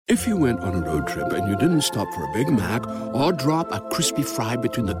If you went on a road trip and you didn't stop for a Big Mac or drop a crispy fry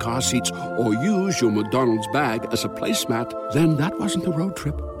between the car seats or use your McDonald's bag as a placemat, then that wasn't a road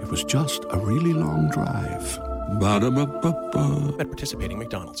trip. It was just a really long drive. Ba-da-ba-ba-ba. At participating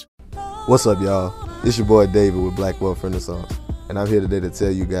McDonald's. What's up, y'all? It's your boy David with Black Wealth Renaissance, and I'm here today to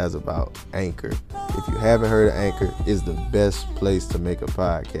tell you guys about Anchor. If you haven't heard of Anchor, it's the best place to make a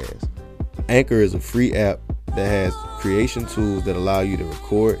podcast. Anchor is a free app that has creation tools that allow you to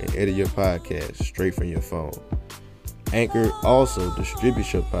record and edit your podcast straight from your phone. Anchor also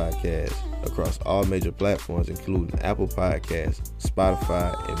distributes your podcast across all major platforms, including Apple Podcasts,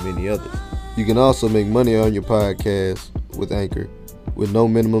 Spotify, and many others. You can also make money on your podcast with Anchor with no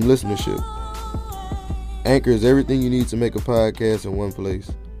minimum listenership. Anchor is everything you need to make a podcast in one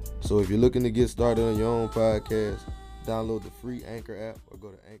place. So if you're looking to get started on your own podcast, download the free Anchor app or go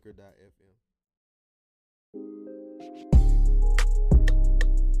to anchor.fm.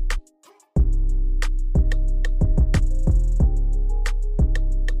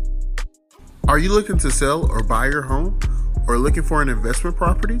 Are you looking to sell or buy your home or looking for an investment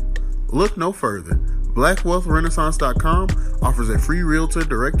property? Look no further. BlackWealthRenaissance.com offers a free realtor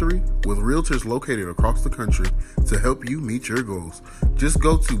directory with realtors located across the country to help you meet your goals. Just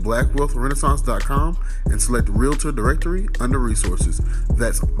go to BlackWealthRenaissance.com and select Realtor Directory under Resources.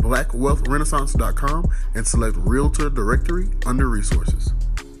 That's BlackWealthRenaissance.com and select Realtor Directory under Resources.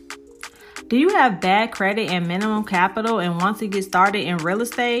 Do you have bad credit and minimum capital and want to get started in real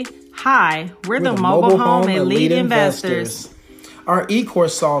estate? Hi, we're the Mobile Home Elite Investors. Our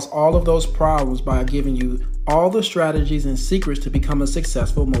e-course solves all of those problems by giving you all the strategies and secrets to become a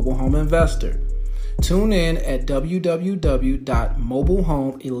successful mobile home investor. Tune in at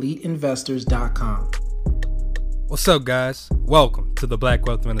www.mobilehomeeliteinvestors.com. What's up, guys? Welcome to the Black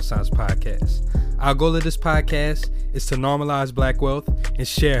Wealth Renaissance Podcast. Our goal of this podcast is to normalize Black wealth and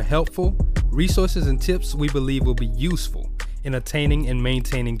share helpful resources and tips we believe will be useful in attaining and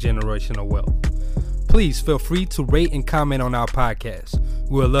maintaining generational wealth. Please feel free to rate and comment on our podcast.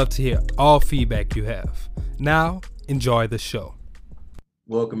 We would love to hear all feedback you have. Now, enjoy the show.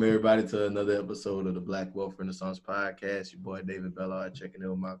 Welcome, everybody, to another episode of the Black Wealth Renaissance Podcast. Your boy, David Bellard, checking in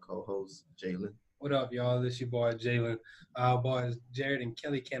with my co-host, Jalen. What up, y'all? This is your boy, Jalen. Our boys, Jared and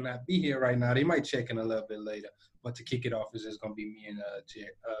Kelly, cannot be here right now. They might check in a little bit later. But to kick it off, it's just going to be me and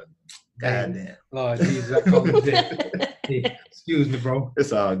Jared. Goddamn. Lord Jesus, I call him Jared. Hey, excuse me, bro.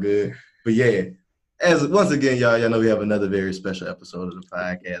 It's all good. But yeah, once again, y'all know we have another very special episode of the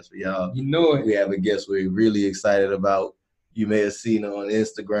podcast for y'all. You know it. We have a guest we're really excited about. You may have seen her on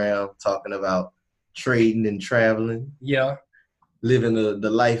Instagram talking about trading and traveling. Yeah. Living the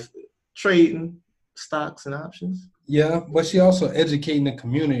life trading stocks and options. Yeah, but she also educating the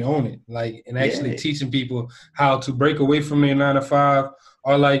community on it, and actually teaching people how to break away from their 9-to-5,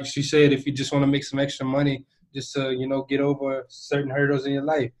 or like she said, if you just want to make some extra money, just to get over certain hurdles in your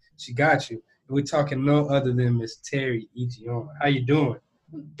life, she got you. And we're talking no other than Miss Teri Ijeoma. How you doing?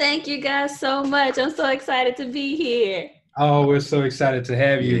 Thank you guys so much. I'm so excited to be here. Oh, we're so excited to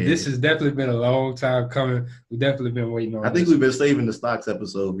have you. Yeah. This has definitely been a long time coming. We've definitely been waiting on I think we've been saving the stocks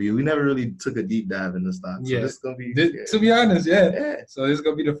episode for you. We never really took a deep dive in the stocks. Yeah. So this is going to be... To be honest, yeah. So this is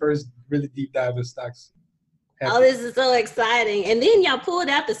going to be the first really deep dive in stocks. Oh, this is so exciting. And then y'all pulled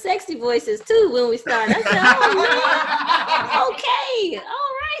out the sexy voices, too, when we started. I said, oh, no. Okay.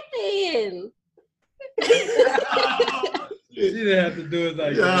 All right, then. She didn't have to do it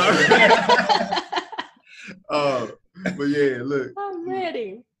like that. But yeah, look. I'm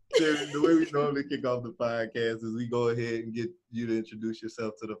ready. The way we normally kick off the podcast is we go ahead and get you to introduce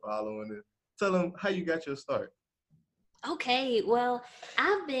yourself to the following and tell them how you got your start. Okay, well,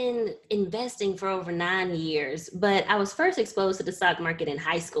 I've been investing for over 9 years, but I was first exposed to the stock market in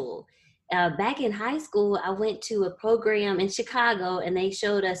high school. Back in high school, I went to a program in Chicago, and they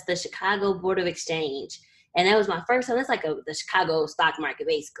showed us the Chicago Board of Exchange. And that was my first time. That's like the Chicago stock market,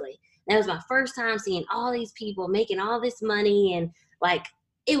 basically. That was my first time seeing all these people making all this money, and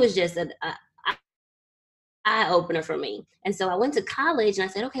it was just an eye-opener for me. And so I went to college, and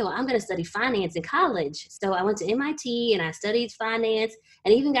I said, okay, well, I'm going to study finance in college. So I went to MIT, and I studied finance,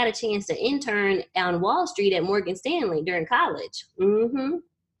 and even got a chance to intern on Wall Street at Morgan Stanley during college. Mm-hmm.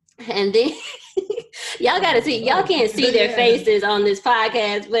 And then y'all got to see, y'all can't see their faces on this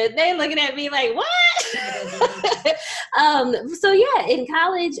podcast, but they looking at me like, what? So yeah, in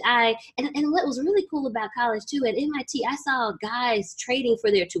college, and what was really cool about college too, at MIT, I saw guys trading for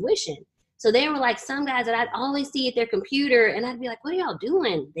their tuition. So they were like some guys that I'd always see at their computer, and I'd be like, what are y'all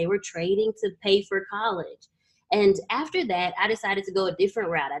doing? They were trading to pay for college. And after that, I decided to go a different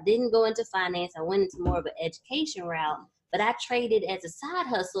route. I didn't go into finance. I went into more of an education route but I traded as a side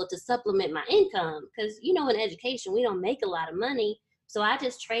hustle to supplement my income because, in education, we don't make a lot of money. So I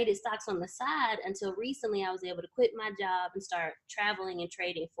just traded stocks on the side until recently I was able to quit my job and start traveling and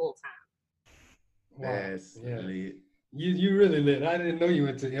trading full time. Wow. That's Yeah. lit. You really lit. I didn't know you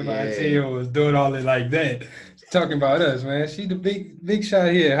went to MIT or was doing all it like that. Talking about us, man. She the big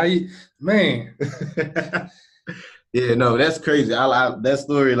shot here. How you, man? Yeah, no, that's crazy. I that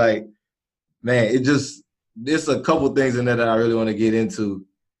story, like, man, it's a couple things in there that I really want to get into.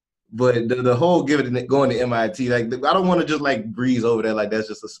 But the whole going to MIT, like, I don't want to just like breeze over that, like that's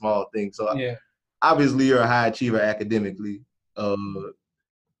just a small thing. So Yeah. obviously you're a high achiever academically.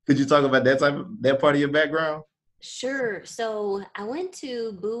 Could you talk about that part of your background? Sure. So I went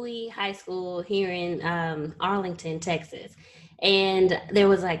to Bowie High School here in Arlington, Texas. And there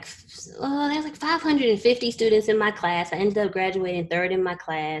was like 550 students in my class. I ended up graduating third in my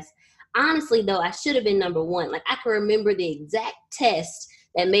class. Honestly, though, I should have been number one. Like, I can remember the exact test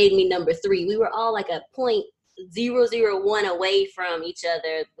that made me number 3. We were all like a .001 away from each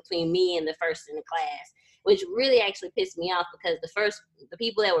other between me and the first in the class, which really actually pissed me off because the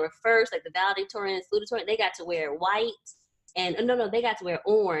people that were first, like the valedictorian and salutatorian, they got to wear white. And no, they got to wear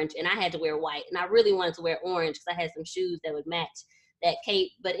orange, and I had to wear white. And I really wanted to wear orange because I had some shoes that would match that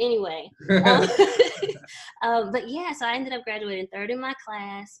cape. But anyway, but yeah, so I ended up graduating third in my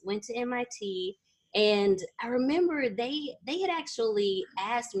class, went to MIT, and I remember they had actually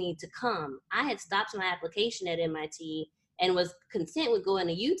asked me to come. I had stopped my application at MIT and was content with going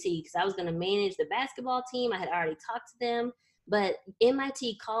to UT because I was going to manage the basketball team. I had already talked to them, but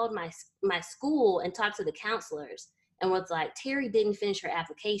MIT called my school and talked to the counselors and was like, Teri didn't finish her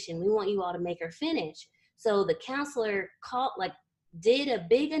application. We want you all to make her finish. So the counselor did a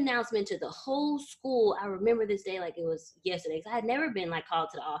big announcement to the whole school. I remember this day like it was yesterday because I had never been called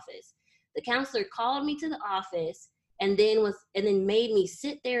to the office. The counselor called me to the office and then made me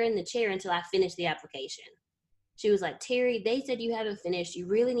sit there in the chair until I finished the application. She was like, Teri, they said you haven't finished. You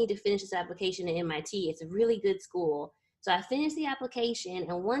really need to finish this application at MIT. It's a really good school. So I finished the application,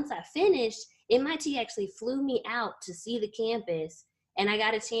 and once I finished, MIT actually flew me out to see the campus, and I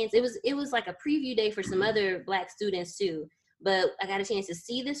got a chance. It was like a preview day for some other Black students too, but I got a chance to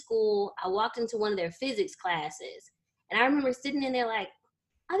see the school. I walked into one of their physics classes, and I remember sitting in there like,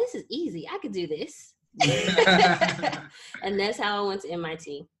 oh, this is easy. I could do this. And that's how I went to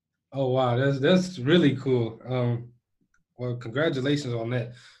MIT. Oh wow, that's really cool. Well, congratulations on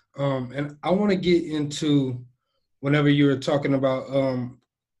that. And I want to get into whenever you were talking about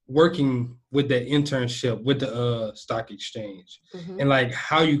working with that internship with the stock exchange, and like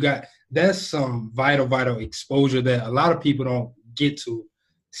how you got that's some vital exposure that a lot of people don't get to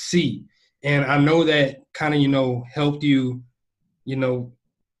see. And I know that kind of helped you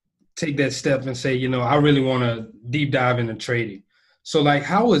take that step and say I really want to deep dive into trading. So like,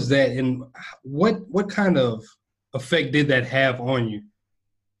 how was that, and what kind of effect did that have on you?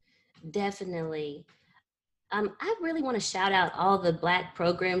 Definitely. I really want to shout out all the Black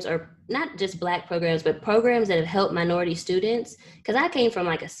programs, or not just Black programs, but programs that have helped minority students. Because I came from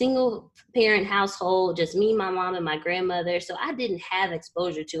like a single parent household, just me, my mom, and my grandmother. So I didn't have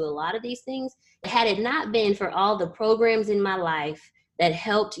exposure to a lot of these things. Had it not been for all the programs in my life that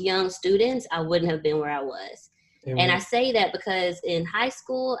helped young students, I wouldn't have been where I was. Amen. And I say that because in high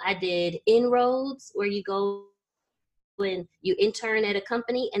school, I did Inroads, where you go and you intern at a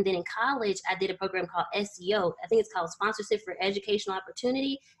company. And then in college, I did a program called SEO. I think it's called Sponsorship for Educational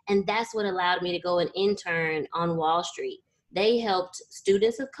Opportunity. And that's what allowed me to go and intern on Wall Street. They helped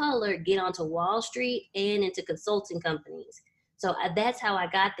students of color get onto Wall Street and into consulting companies. So that's how I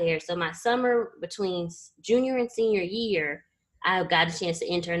got there. So my summer between junior and senior year, I got a chance to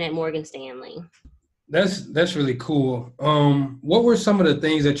intern at Morgan Stanley. That's really cool. What were some of the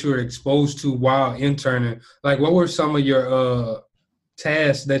things that you were exposed to while interning? Like, what were some of your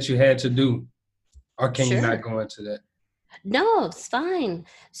tasks that you had to do? Or can you not go into that? No, it's fine.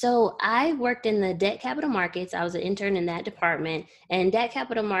 So I worked in the debt capital markets. I was an intern in that department. And debt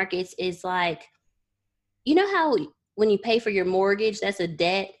capital markets is like, you know how when you pay for your mortgage, that's a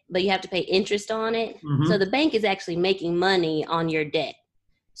debt, but you have to pay interest on it. Mm-hmm. So the bank is actually making money on your debt.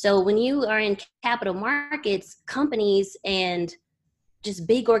 So when you are in capital markets, companies and just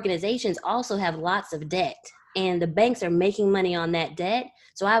big organizations also have lots of debt, and the banks are making money on that debt.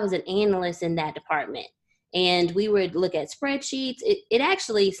 So I was an analyst in that department, and we would look at spreadsheets. It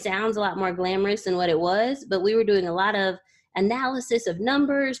actually sounds a lot more glamorous than what it was, but we were doing a lot of analysis of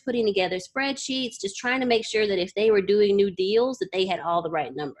numbers, putting together spreadsheets, just trying to make sure that if they were doing new deals, that they had all the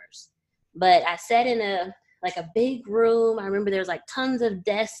right numbers. But I sat in like a big room. I remember there was like tons of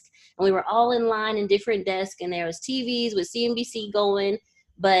desks, and we were all in line in different desks, and there was TVs with CNBC going.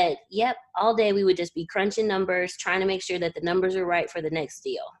 But yep, all day we would just be crunching numbers, trying to make sure that the numbers are right for the next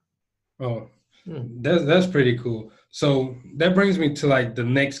deal. Oh, that's pretty cool. So that brings me to like the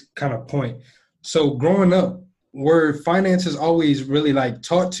next kind of point. So growing up, were finances always really like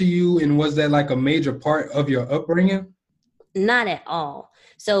taught to you, and was that like a major part of your upbringing? Not at all.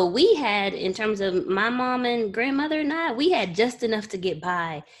 So we had, in terms of my mom and grandmother and I, we had just enough to get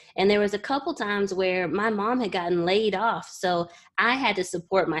by. And there was a couple times where my mom had gotten laid off. So I had to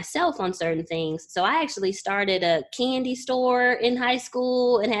support myself on certain things. So I actually started a candy store in high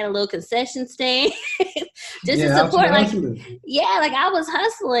school and had a little concession stand just to support. Like I was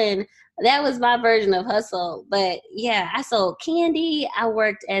hustling. That was my version of hustle. But yeah, I sold candy.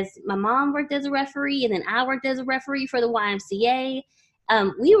 My mom worked as a referee, and then I worked as a referee for the YMCA.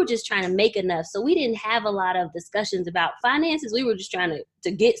 We were just trying to make enough. So we didn't have a lot of discussions about finances. We were just trying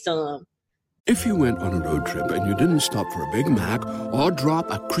to get some. If you went on a road trip and you didn't stop for a Big Mac or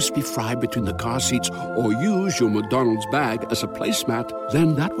drop a crispy fry between the car seats or use your McDonald's bag as a placemat,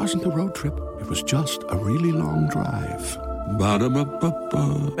 then that wasn't a road trip. It was just a really long drive.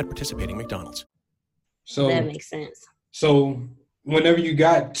 Ba-da-ba-ba-ba. At participating McDonald's. So that makes sense. So whenever you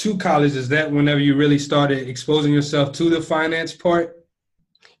got to college, is that whenever you really started exposing yourself to the finance part?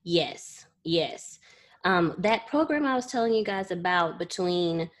 Yes. That program I was telling you guys about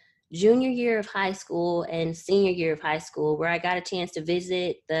between junior year of high school and senior year of high school, where I got a chance to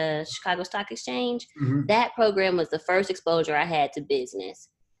visit the Chicago Stock Exchange, that program was the first exposure I had to business.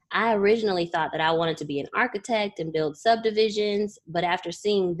 I originally thought that I wanted to be an architect and build subdivisions, but after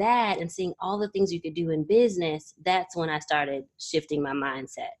seeing that and seeing all the things you could do in business, that's when I started shifting my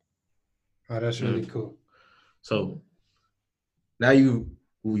mindset. Oh, that's really cool. So now you've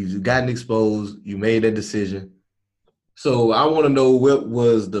gotten exposed, you made a decision. So I want to know, what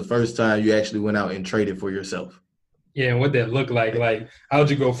was the first time you actually went out and traded for yourself? Yeah, and what that looked like. Like, how'd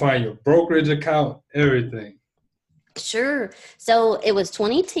you go find your brokerage account, everything? Sure. So it was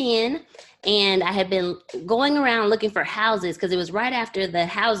 2010, and I had been going around looking for houses because it was right after the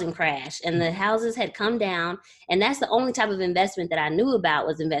housing crash, and the houses had come down, and that's the only type of investment that I knew about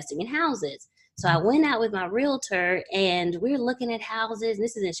was investing in houses. So I went out with my realtor, and we're looking at houses, and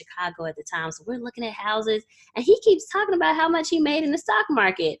this is in Chicago at the time, so we're looking at houses, and he keeps talking about how much he made in the stock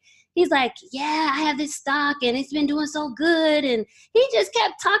market. He's like, yeah, I have this stock, and it's been doing so good, and he just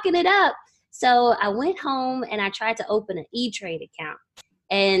kept talking it up. So I went home and I tried to open an E-Trade account.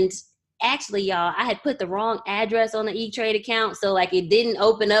 And actually, y'all, I had put the wrong address on the E-Trade account. So like it didn't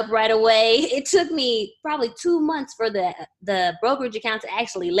open up right away. It took me probably 2 months for the brokerage account to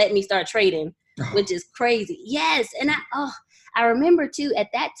actually let me start trading, which is crazy. Yes. And I remember too, at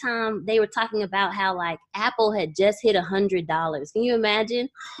that time, they were talking about how like Apple had just hit $100. Can you imagine?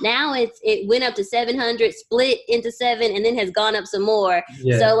 Now it went up to 700, split into 7, and then has gone up some more.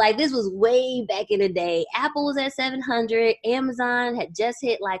 Yeah. So like this was way back in the day. Apple was at 700. Amazon had just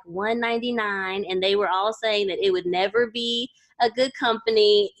hit like 199, and they were all saying that it would never be a good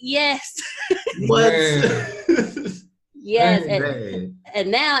company. Yes. What? Yes.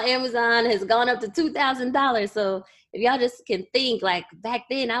 And now Amazon has gone up to $2,000. So if y'all just can think, like back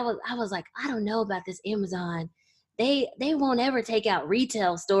then, I was like, I don't know about this Amazon. They won't ever take out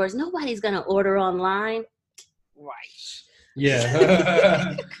retail stores. Nobody's gonna order online, right?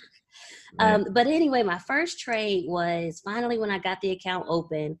 Yeah. But anyway, my first trade was finally when I got the account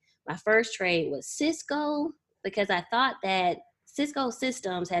open. My first trade was Cisco, because I thought that Cisco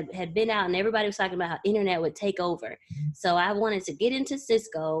systems had been out and everybody was talking about how internet would take over. So I wanted to get into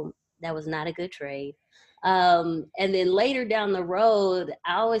Cisco. That was not a good trade. And then later down the road,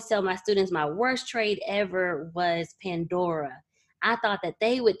 I always tell my students my worst trade ever was Pandora. I thought that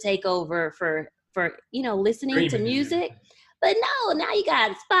they would take over for listening to music. But no, now you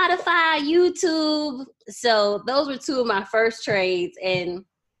got Spotify, YouTube. So those were two of my first trades, and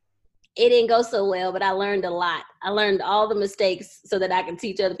it didn't go so well, but I learned a lot. I learned all the mistakes so that I can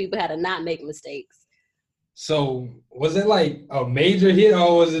teach other people how to not make mistakes. So was it like a major hit,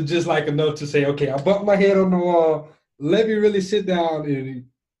 or was it just like enough to say, okay, I bumped my head on the wall, let me really sit down and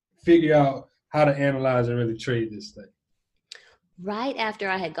figure out how to analyze and really trade this thing? Right after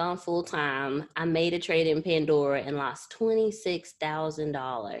I had gone full time, I made a trade in Pandora and lost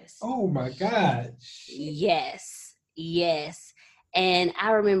 $26,000. Oh my God. Yes. And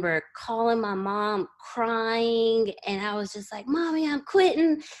I remember calling my mom crying, and I was just like, Mommy, I'm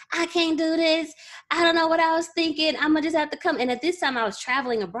quitting. I can't do this. I don't know what I was thinking. I'm going to just have to come. And at this time I was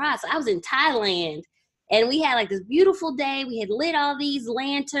traveling abroad. So I was in Thailand, And we had like this beautiful day. We had lit all these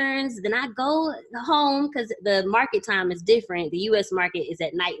lanterns. Then I go home because the market time is different. The U.S. market is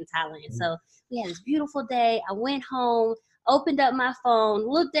at night in Thailand. So we had this beautiful day. I went home, opened up my phone,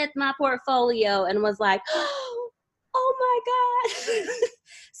 looked at my portfolio, and was like, oh my God.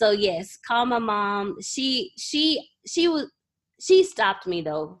 So yes, call my mom. She stopped me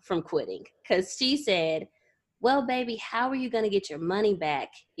though from quitting because she said, well, baby, how are you going to get your money back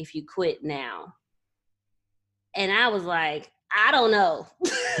if you quit now? And I was like, I don't know.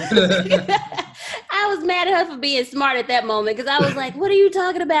 I was mad at her for being smart at that moment because I was like, what are you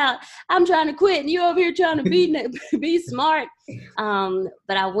talking about? I'm trying to quit and you over here trying to be smart.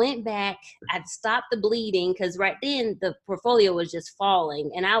 But I went back. I stopped the bleeding because right then the portfolio was just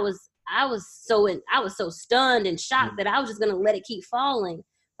falling. And I was so stunned and shocked that I was just going to let it keep falling.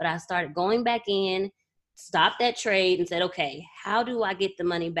 But I started going back in, stopped that trade and said, okay, how do I get the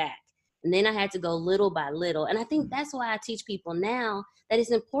money back? And then I had to go little by little. And I think that's why I teach people now that it's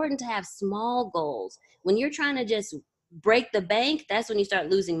important to have small goals. When you're trying to just break the bank, that's when you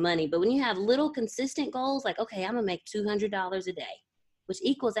start losing money. But when you have little consistent goals, like, okay, I'm going to make $200 a day, which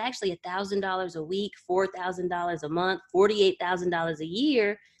equals actually $1,000 a week, $4,000 a month, $48,000 a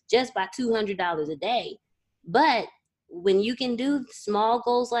year, just by $200 a day. But when you can do small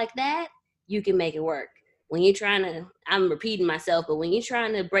goals like that, you can make it work. When you're trying to, I'm repeating myself, but when you're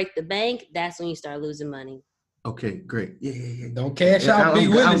trying to break the bank, that's when you start losing money. Okay, great. Yeah. Don't cash out Big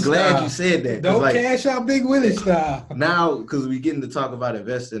Willie style. I'm glad you said that. Don't cash out Big Willie style. Now, because we're getting to talk about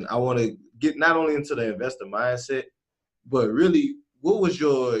investing, I want to get not only into the investor mindset, but really, what was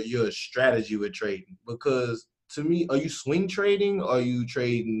your strategy with trading? Because to me, are you swing trading? Are you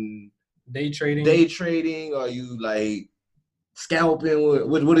trading day trading? Are you like scalping?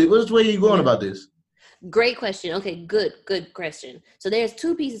 Which way are you going about this? Great question. Okay, good question. So there's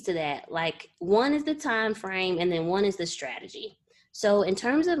two pieces to that. Like one is the time frame and then one is the strategy. So in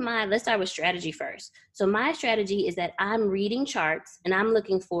terms of let's start with strategy first. So my strategy is that I'm reading charts and I'm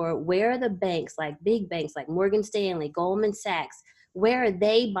looking for where are the banks, like big banks like Morgan Stanley, Goldman Sachs, where are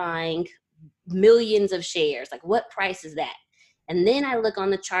they buying millions of shares? Like what price is that? And then I look on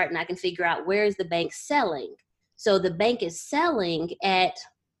the chart and I can figure out where is the bank selling. So the bank is selling at,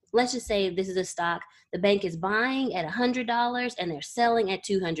 let's just say this is a stock, the bank is buying at $100 and they're selling at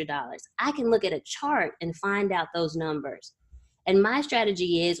 $200. I can look at a chart and find out those numbers. And my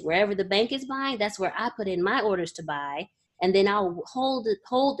strategy is wherever the bank is buying, that's where I put in my orders to buy. And then I'll hold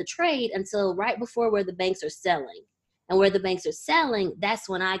the trade until right before where the banks are selling. And where the banks are selling, that's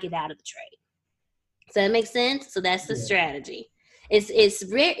when I get out of the trade. Does that make sense? So that's the strategy.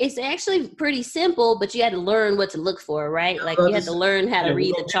 It's actually pretty simple, but you had to learn what to look for, right? Like you had to learn how to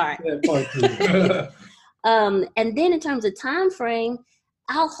read the chart. And then in terms of time frame,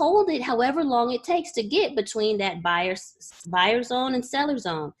 I'll hold it however long it takes to get between that buyer zone and seller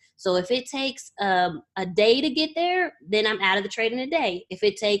zone. So if it takes a day to get there, then I'm out of the trade in a day. If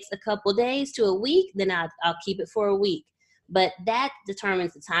it takes a couple days to a week, then I'll keep it for a week. But that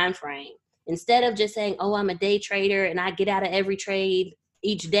determines the time frame. Instead of just saying, oh, I'm a day trader and I get out of every trade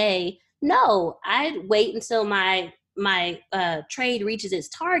each day. No, I wait until my trade reaches its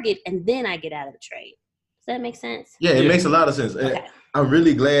target and then I get out of the trade. Does that make sense? Yeah, it makes a lot of sense. Okay. I'm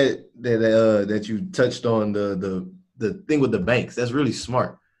really glad that you touched on the thing with the banks. That's really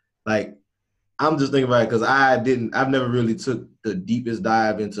smart. Like, I'm just thinking about it because I've never really took the deepest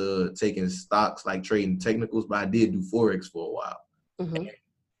dive into taking stocks, like trading technicals, but I did do Forex for a while. Mm-hmm.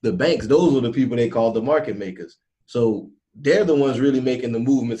 The banks, those are the people they call the market makers. So they're the ones really making the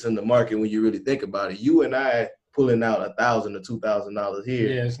movements in the market when you really think about it. You and I pulling out $1,000 or $2,000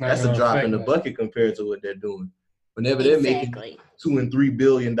 here, that's a drop in the bucket compared to what they're doing. Whenever they're making $2 and $3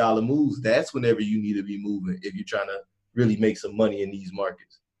 billion moves, that's whenever you need to be moving if you're trying to really make some money in these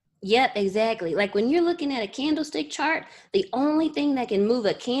markets. Yep, exactly. Like when you're looking at a candlestick chart, the only thing that can move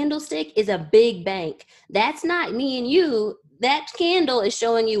a candlestick is a big bank. That's not me and you. That candle is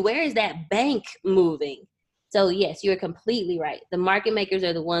showing you where is that bank moving. So yes, you're completely right. The market makers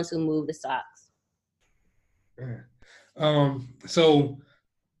are the ones who move the stocks. So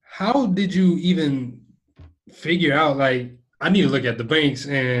how did you even figure out, like, I need to look at the banks,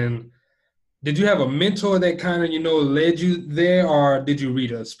 and did you have a mentor that kind of, led you there, or did you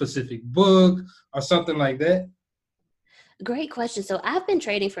read a specific book or something like that? Great question. So I've been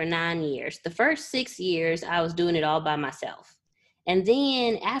trading for 9 years. The first 6 years, I was doing it all by myself. And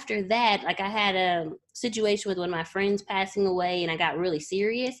then after that, like I had a situation with one of my friends passing away and I got really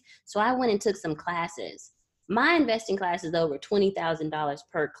serious. So I went and took some classes. My investing classes though were $20,000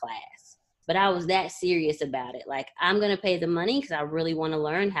 per class. But I was that serious about it. Like I'm going to pay the money because I really want to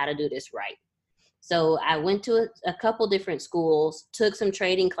learn how to do this right. So I went to a couple different schools, took some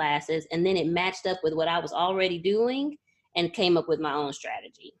trading classes, and then it matched up with what I was already doing and came up with my own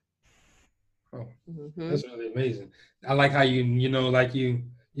strategy. Oh, that's really amazing. I like how you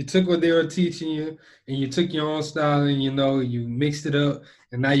took what they were teaching you and you took your own style and, you mixed it up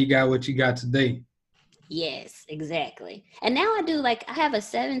and now you got what you got today. Yes, exactly. And now I have a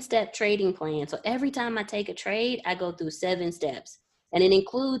 7-step trading plan. So every time I take a trade, I go through 7 steps. And it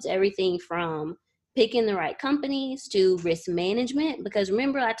includes everything from picking the right companies to risk management. Because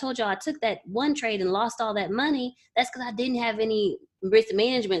remember, I told y'all I took that one trade and lost all that money. That's because I didn't have any risk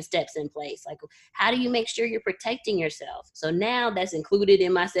management steps in place. Like, how do you make sure you're protecting yourself? So now that's included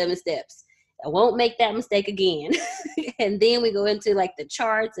in my 7 steps. I won't make that mistake again. And then we go into like the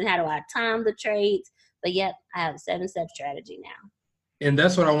charts and how do I time the trades. But yep, I have a 7-step strategy now. And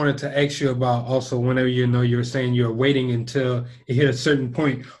that's what I wanted to ask you about also whenever you were saying you're waiting until it hit a certain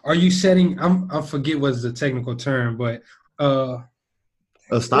point. Are you setting, I forget what's the technical term, but a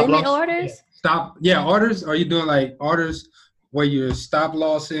stop limit loss? orders? Orders? Are you doing like orders where you're stop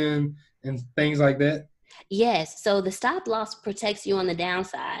lossing and things like that? Yes. So the stop loss protects you on the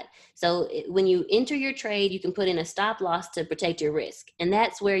downside. So when you enter your trade, you can put in a stop loss to protect your risk. And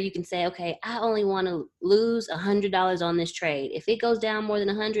that's where you can say, okay, I only want to lose $100 on this trade. If it goes down more than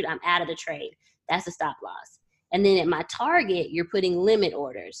 100, I'm out of the trade. That's a stop loss. And then at my target, you're putting limit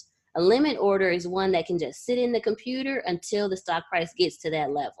orders. A limit order is one that can just sit in the computer until the stock price gets to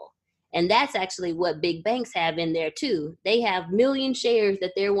that level. And that's actually what big banks have in there too. They have million shares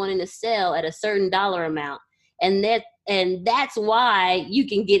that they're wanting to sell at a certain dollar amount. And that's why you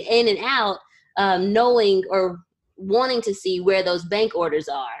can get in and out knowing or wanting to see where those bank orders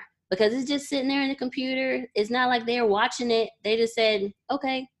are. Because it's just sitting there in the computer. It's not like they're watching it. They just said,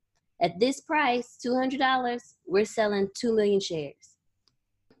 okay, at this price, $200, we're selling 2 million shares.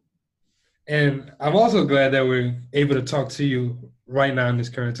 And I'm also glad that we're able to talk to you right now in this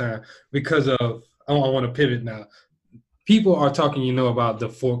current time because of, I want to pivot now. People are talking, about the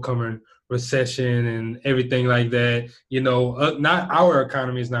forthcoming recession and everything like that. Not our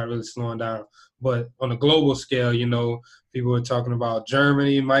economy is not really slowing down, but on a global scale, people are talking about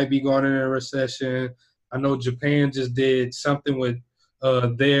Germany might be going into a recession. I know Japan just did something with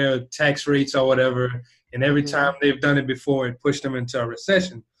their tax rates or whatever. And every time they've done it before, it pushed them into a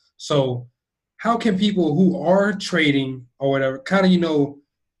recession. So how can people who are trading or whatever kind of,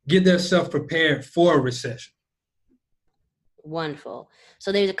 get themselves prepared for a recession? Wonderful.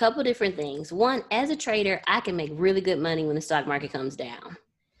 So there's a couple different things. One, as a trader, I can make really good money when the stock market comes down.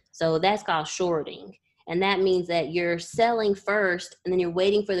 So that's called shorting. And that means that you're selling first and then you're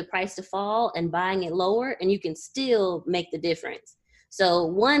waiting for the price to fall and buying it lower, and you can still make the difference. So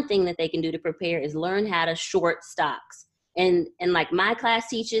one thing that they can do to prepare is learn how to short stocks. And like my class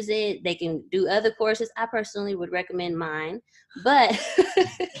teaches it, they can do other courses. I personally would recommend mine, but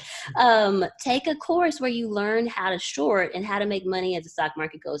take a course where you learn how to short and how to make money as the stock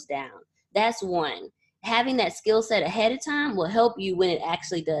market goes down. That's one. Having that skill set ahead of time will help you when it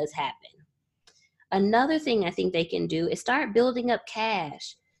actually does happen. Another thing I think they can do is start building up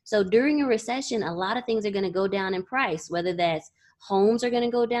cash. So during a recession, a lot of things are going to go down in price, whether that's homes are going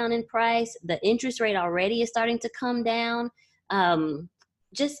to go down in price. The interest rate already is starting to come down.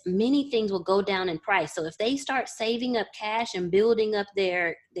 Just many things will go down in price. So if they start saving up cash and building up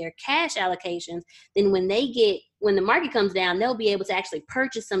their cash allocations, then when the market comes down, they'll be able to actually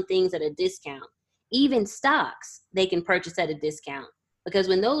purchase some things at a discount. Even stocks, they can purchase at a discount. Because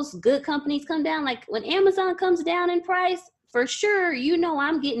when those good companies come down, like when Amazon comes down in price, for sure,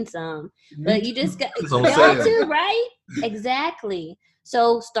 I'm getting some. But you just got to, right? Exactly.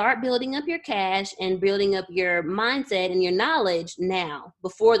 So start building up your cash and building up your mindset and your knowledge now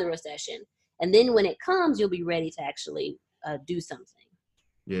before the recession. And then when it comes, you'll be ready to actually do something.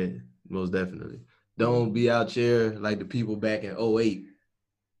 Yeah, most definitely. Don't be out here like the people back in 2008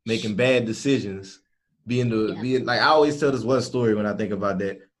 making bad decisions. I always tell this one story when I think about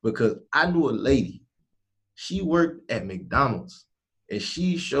that, because I knew a lady. She worked at McDonald's, and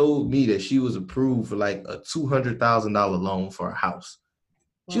she showed me that she was approved for like a $200,000 loan for a house.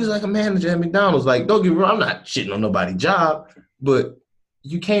 She was like a manager at McDonald's. Like, don't get me wrong, I'm not shitting on nobody's job, but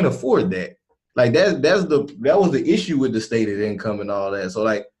you can't afford that. Like that was the issue with the stated income and all that. So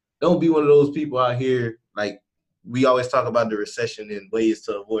like, don't be one of those people out here. Like we always talk about the recession and ways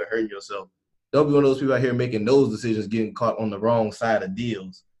to avoid hurting yourself. Don't be one of those people out here making those decisions, getting caught on the wrong side of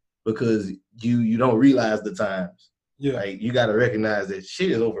deals because you don't realize the times. Yeah. Like you got to recognize that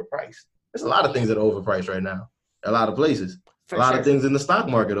shit is overpriced. There's a lot of things that are overpriced right now. A lot of places. A lot of things in the stock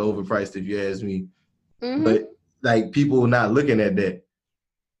market are overpriced, if you ask me. Mm-hmm. But like people not looking at that.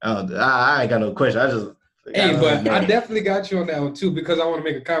 I ain't got no question. I definitely got you on that one too, because I want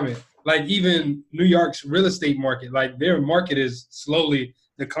to make a comment. Like even New York's real estate market, like their market is slowly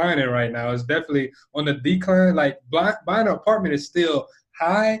declining right now. It's definitely on the decline. Like buying an apartment is still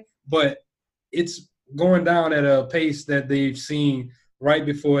high, but it's going down at a pace that they've seen right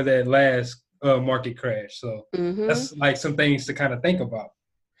before that last market crash. So that's like some things to kind of think about.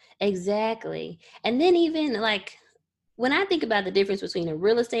 Exactly. And then even like when I think about the difference between a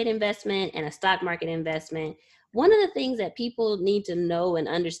real estate investment and a stock market investment, one of the things that people need to know and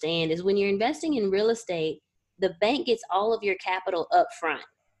understand is when you're investing in real estate, the bank gets all of your capital up front.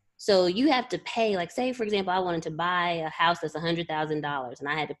 So you have to pay, like say, for example, I wanted to buy a house that's $100,000 and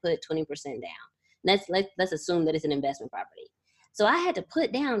I had to put 20% down. Let's assume that it's an investment property. So I had to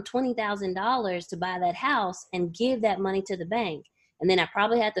put down $20,000 to buy that house and give that money to the bank. And then I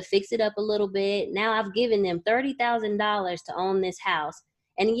probably had to fix it up a little bit. Now I've given them $30,000 to own this house.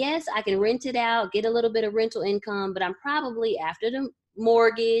 And yes, I can rent it out, get a little bit of rental income, but I'm probably after the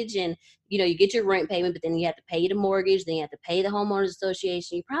mortgage and, you get your rent payment, but then you have to pay the mortgage, then you have to pay the homeowners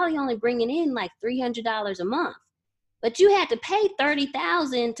association. You're probably only bringing in like $300 a month. But you had to pay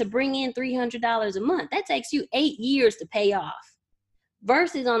 $30,000 to bring in $300 a month. That takes you 8 years to pay off.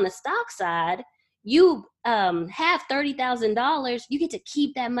 Versus on the stock side, you have $30,000, you get to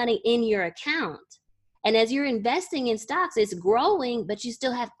keep that money in your account. And as you're investing in stocks, it's growing, but you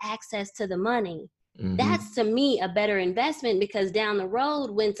still have access to the money. Mm-hmm. That's, to me, a better investment because down the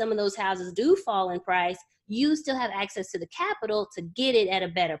road, when some of those houses do fall in price, you still have access to the capital to get it at a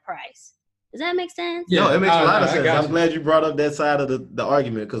better price. Does that make sense? Yeah, no, it makes a lot of sense. I'm glad you brought up that side of the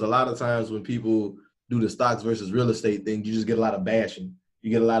argument because a lot of times when people do the stocks versus real estate thing, you just get a lot of bashing.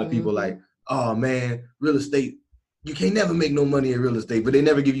 You get a lot of people like, oh, man, real estate, you can't never make no money in real estate, but they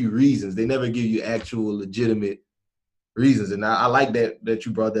never give you reasons. They never give you actual legitimate reasons. And I like that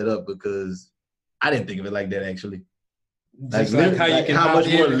you brought that up because I didn't think of it like that, actually. How much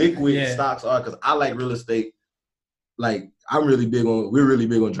more liquid stocks are, because I like real estate. Like, we're really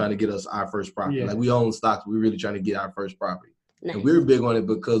big on trying to get us our first property. Yeah. Like, we own stocks. We're really trying to get our first property. Nice. And we're big on it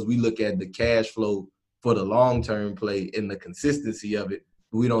because we look at the cash flow for the long-term play and the consistency of it.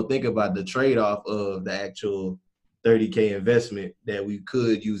 We don't think about the trade-off of the actual $30K investment that we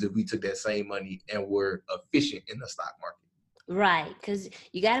could use if we took that same money and were efficient in the stock market. Right, because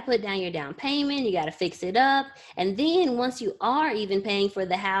you got to put down your down payment, you got to fix it up, and then once you are even paying for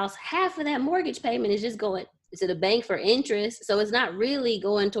the house, half of that mortgage payment is just going to the bank for interest, so it's not really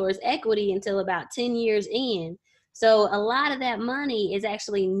going towards equity until about 10 years in. So a lot of that money is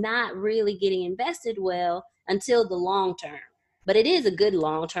actually not really getting invested well until the long term. But it is a good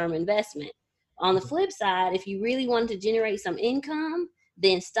long-term investment. On the flip side, if you really want to generate some income,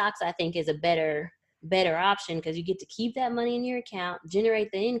 then stocks, I think, is a better option because you get to keep that money in your account, generate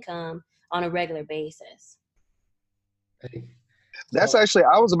the income on a regular basis. That's actually,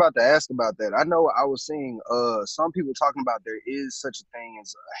 I was about to ask about that. I know I was seeing some people talking about there is such a thing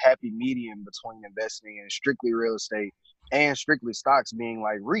as a happy medium between investing in strictly real estate and strictly stocks being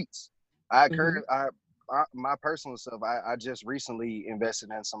like REITs. My personal self, I just recently invested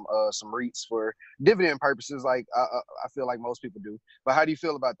in some REITs for dividend purposes, like I feel like most people do. But how do you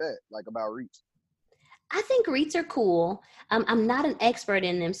feel about that, like about REITs? I think REITs are cool. I'm not an expert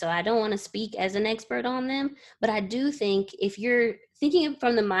in them, so I don't want to speak as an expert on them. But I do think if you're thinking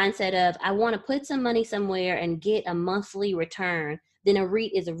from the mindset of, I want to put some money somewhere and get a monthly return, then a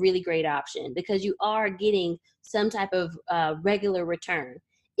REIT is a really great option because you are getting some type of regular return.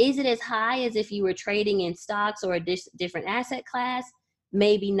 Is it as high as if you were trading in stocks or a different asset class?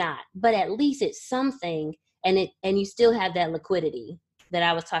 Maybe not, but at least it's something, and you still have that liquidity that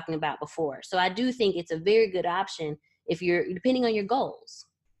I was talking about before. So I do think it's a very good option if you're depending on your goals.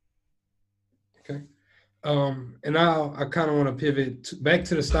 Okay. And now I kind of want to pivot back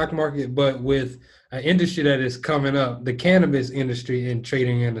to the stock market, but with an industry that is coming up, the cannabis industry and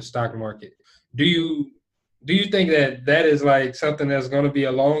trading in the stock market. Do you think that is like something that's going to be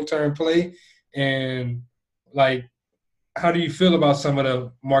a long-term play? And like, how do you feel about some of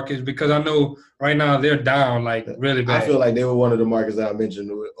the markets? Because I know right now they're down like really bad. I feel like they were one of the markets that I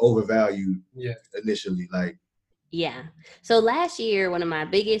mentioned overvalued initially. Yeah. So last year, one of my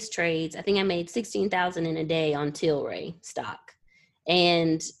biggest trades, I think I made $16,000 in a day on Tilray stock.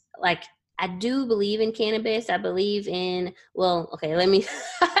 And like, I do believe in cannabis. I believe in,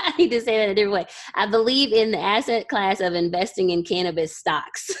 I need to say that a different way. I believe in the asset class of investing in cannabis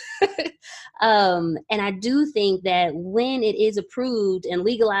stocks. And I do think that when it is approved and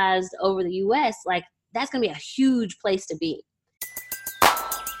legalized over the US, like that's going to be a huge place to be.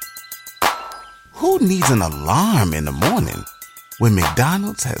 Who needs an alarm in the morning when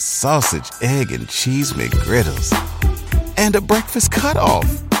McDonald's has sausage, egg, and cheese McGriddles and a breakfast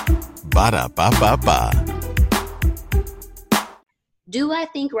cutoff. Ba-da-ba-ba-ba. Do I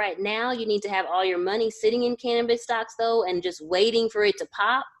think right now you need to have all your money sitting in cannabis stocks though and just waiting for it to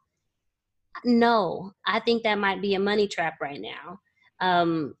pop? No, I think that might be a money trap right now.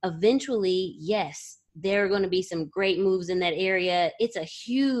 Eventually, yes, there are going to be some great moves in that area. It's a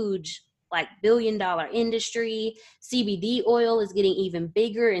huge, like, billion-dollar industry. CBD oil is getting even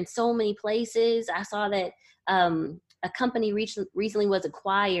bigger in so many places. I saw that a company recently was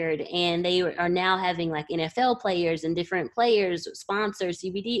acquired, and they are now having like NFL players and different players sponsor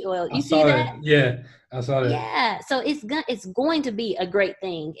CBD oil. You see that? Yeah, I saw that. Yeah, so it's going to be a great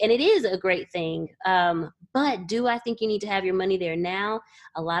thing, and it is a great thing. But do I think you need to have your money there now?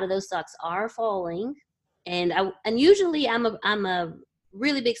 A lot of those stocks are falling, and usually I'm a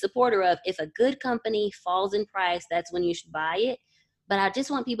really big supporter of, if a good company falls in price, that's when you should buy it. But I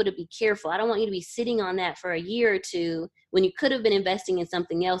just want people to be careful. I don't want you to be sitting on that for a year or two when you could have been investing in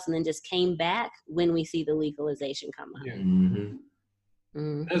something else and then just came back when we see the legalization come up. Yeah.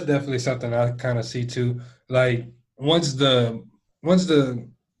 Mm-hmm. That's definitely something I kind of see too. Like once the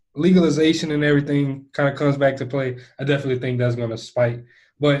legalization and everything kind of comes back to play, I definitely think that's going to spike.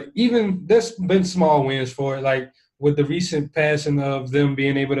 But even there's been small wins for it, like with the recent passing of them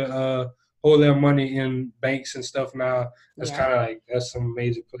being able to hold their money in banks and stuff now. That's kind of like, that's some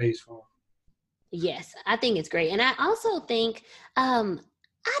major plays for them. Yes, I think it's great. And I also think, I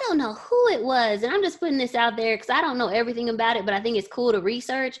don't know who it was, and I'm just putting this out there because I don't know everything about it, but I think it's cool to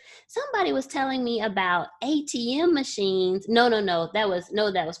research. Somebody was telling me about ATM machines. No, that was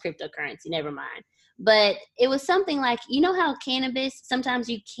cryptocurrency. Never mind. But it was something like, you know how cannabis, sometimes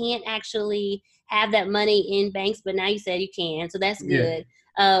you can't actually have that money in banks, but now you said you can, so that's good.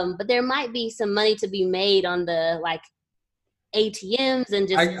 But there might be some money to be made on the like ATMs and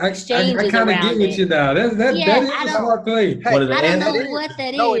just exchanges I kind of get with you now. That is a smart play. Hey, I don't know what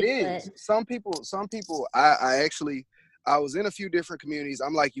that is. No, it is. But some people. I was in a few different communities.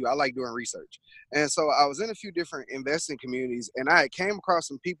 I'm like you. I like doing research, and so I was in a few different investing communities, and I came across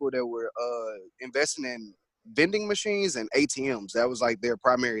some people that were investing in vending machines and ATMs. That was like their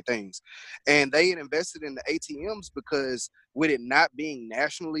primary things, and they had invested in the ATMs because with it not being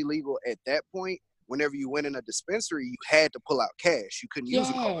nationally legal at that point, whenever you went in a dispensary, you had to pull out cash. You couldn't use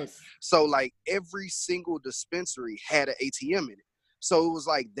a card. So like every single dispensary had an ATM in it. So it was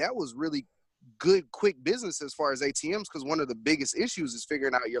like, that was really good, quick business as far as ATMs, because one of the biggest issues is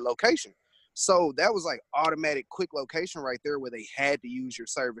figuring out your location. So that was like automatic quick location right there where they had to use your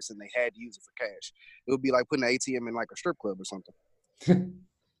service and they had to use it for cash. It would be like putting an ATM in like a strip club or something.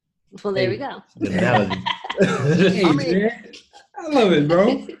 Well, there we go. Hey, man. I love it,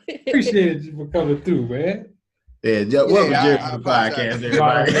 bro. Appreciate you for coming through, man. Yeah, welcome Jerry to the podcast,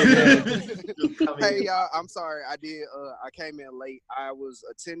 everybody. Hey, y'all, I'm sorry. I came in late. I was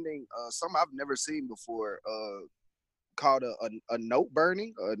attending something I've never seen before, called a note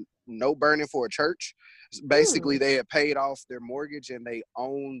burning for a church. Basically, they had paid off their mortgage and they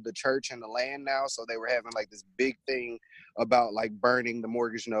own the church and the land now. So they were having like this big thing about like burning the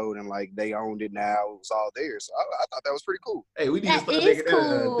mortgage note, and like they owned it now. It was all theirs. So I thought that was pretty cool. Hey, we need to start making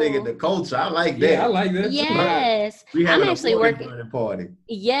that thing in the culture. I like that. Yeah, I like that. Yes. We have I'm actually working party.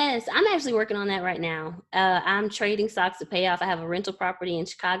 Yes, I'm actually working on that right now. I'm trading stocks to pay off. I have a rental property in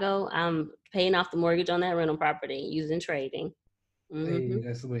Chicago. I'm paying off the mortgage on that rental property using trading. Hey,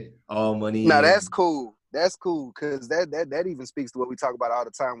 that's lit. All money. Now that's cool. That's cool, because that even speaks to what we talk about all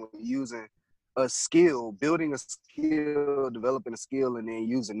the time when using a skill, building a skill, developing a skill, and then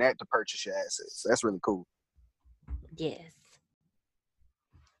using that to purchase your assets. That's really cool. Yes.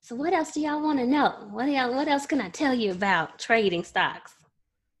 So what else do y'all want to know? What else can I tell you about trading stocks?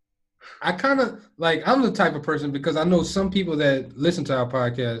 I kind of like, I'm the type of person, because I know some people that listen to our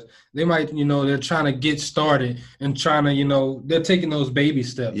podcast, they might, they're trying to get started and trying to, they're taking those baby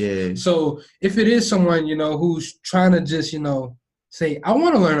steps. Yeah. So if it is someone, who's trying to just, say, I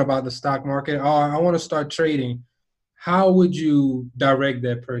want to learn about the stock market, or I want to start trading, how would you direct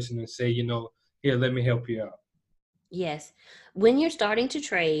that person and say, here, let me help you out? Yes. When you're starting to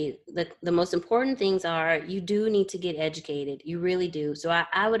trade, the most important things are, you do need to get educated. You really do. So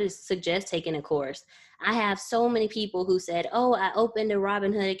I would suggest taking a course. I have so many people who said, oh, I opened a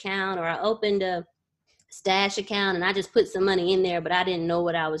Robinhood account, or I opened a stash account and I just put some money in there, but I didn't know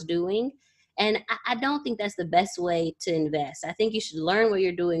what I was doing. And I don't think that's the best way to invest. I think you should learn what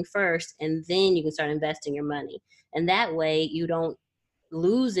you're doing first, and then you can start investing your money. And that way you don't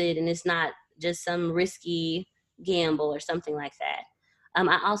lose it, and it's not just some risky gamble or something like that.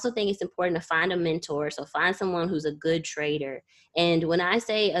 I also think it's important to find a mentor. So find someone who's a good trader. And when I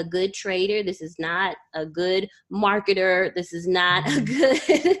say a good trader, this is not a good marketer. This is not a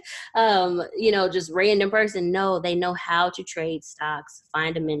good, just random person. No, they know how to trade stocks.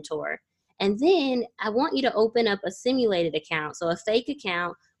 Find a mentor. And then I want you to open up a simulated account, so a fake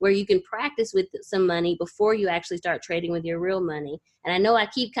account where you can practice with some money before you actually start trading with your real money. And I know I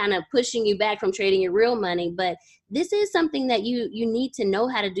keep kind of pushing you back from trading your real money, but this is something that you need to know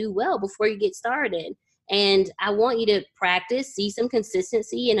how to do well before you get started. And I want you to practice, see some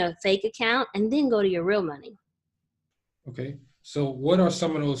consistency in a fake account, and then go to your real money. Okay. So what are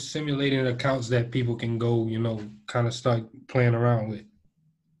some of those simulating accounts that people can go, kind of start playing around with?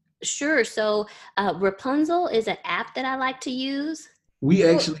 Sure. So Rapunzel is an app that I like to use. We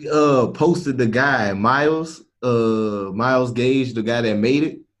actually posted the guy, Miles Gage, the guy that made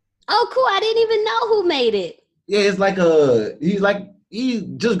it. Oh, cool. I didn't even know who made it. Yeah, it's like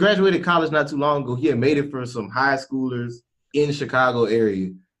he just graduated college not too long ago. He had made it for some high schoolers in Chicago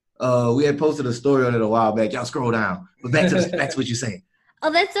area. We had posted a story on it a while back. Y'all scroll down. But back to what you're saying.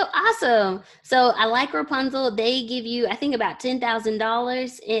 Oh, that's so awesome. So I like Rapunzel. They give you, I think, about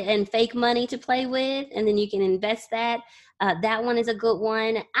 $10,000 in fake money to play with, and then you can invest that. That one is a good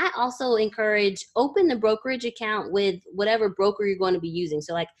one. I also encourage open the brokerage account with whatever broker you're going to be using.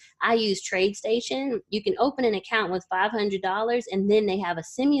 So like I use TradeStation. You can open an account with $500, and then they have a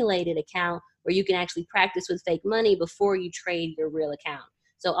simulated account where you can actually practice with fake money before you trade your real account.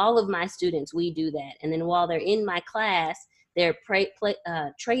 So all of my students, we do that. And then while they're in my class, they're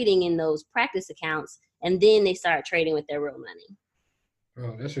trading in those practice accounts, and then they start trading with their real money.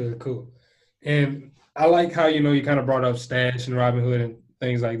 Oh, that's really cool. And I like how, you kind of brought up Stash and Robinhood and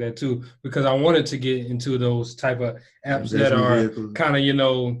things like that too, because I wanted to get into those type of apps that are kind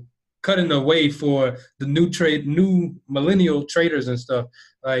of, cutting the way for the new millennial traders and stuff,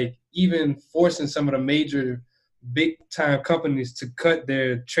 like even forcing some of the major big time companies to cut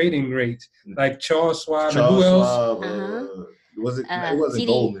their trading rates, like Charles Schwab and who else? Was it? It wasn't TD.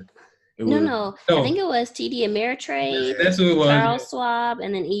 Goldman. No. I think it was TD Ameritrade. That's who it was. Charles Schwab,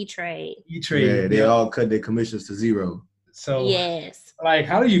 and then E-Trade. Yeah, they all cut their commissions to zero. So yes. Like,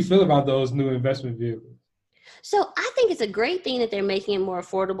 how do you feel about those new investment vehicles? So I think it's a great thing that they're making it more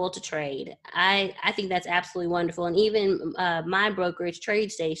affordable to trade. I think that's absolutely wonderful. And even my brokerage,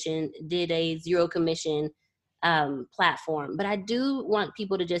 TradeStation, did a zero commission platform. But I do want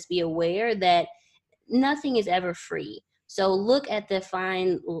people to just be aware that nothing is ever free. So look at the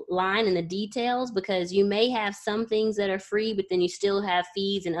fine line and the details, because you may have some things that are free, but then you still have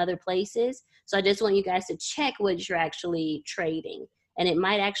fees in other places. So I just want you guys to check what you're actually trading. And it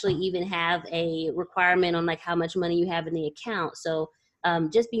might actually even have a requirement on like how much money you have in the account. So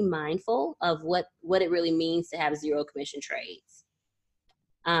just be mindful of what it really means to have zero commission trades.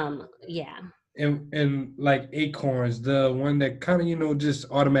 Yeah. And like Acorns, the one that kind of,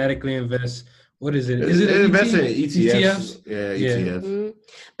 just automatically invests. What is it? Is it investing in ETFs? Yeah, ETFs. Mm-hmm.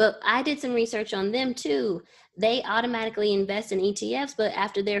 But I did some research on them too. They automatically invest in ETFs, but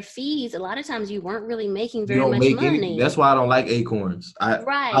after their fees, a lot of times you weren't really making very much money. That's why I don't like Acorns.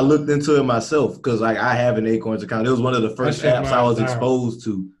 I looked into it myself because like I have an Acorns account. It was one of the first apps I was exposed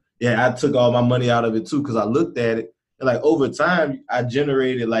to. Yeah, I took all my money out of it too because I looked at it. And like over time, I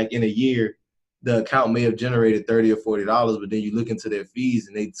generated like in a year, the account may have generated $30 or $40, but then you look into their fees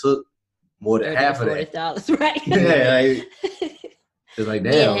and they took more than half of that. $40, right? Yeah, it's like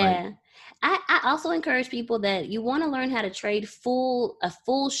damn. Yeah. I also encourage people that you want to learn how to trade a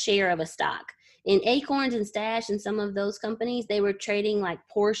full share of a stock. In Acorns and Stash and some of those companies, they were trading like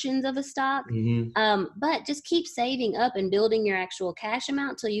portions of a stock. Mm-hmm. But just keep saving up and building your actual cash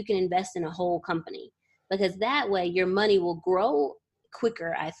amount till you can invest in a whole company, because that way your money will grow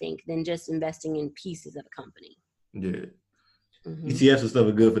quicker, I think, than just investing in pieces of a company. Yeah. Mm-hmm. ETFs and stuff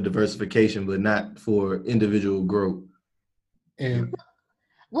are good for diversification, but not for individual growth. And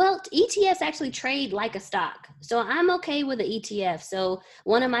well, ETFs actually trade like a stock. So I'm okay with the ETF. So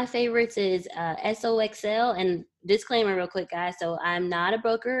one of my favorites is SOXL. And disclaimer real quick, guys. So I'm not a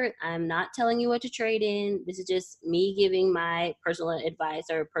broker. I'm not telling you what to trade in. This is just me giving my personal advice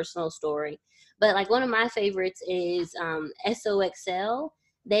or personal story. But like one of my favorites is SOXL.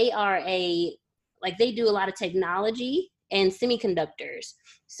 They are they do a lot of technology and semiconductors.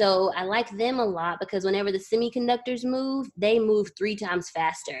 So I like them a lot because whenever the semiconductors move, they move 3 times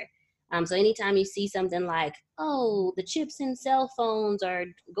faster. So anytime you see something like, oh, the chips in cell phones are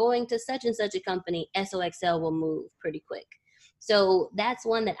going to such and such a company, SOXL will move pretty quick. So that's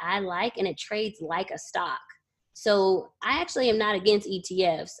one that I like, and it trades like a stock. So I actually am not against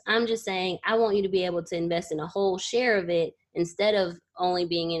ETFs. I'm just saying I want you to be able to invest in a whole share of it instead of only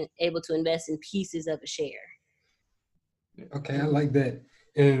being able to invest in pieces of a share. Okay, I like that.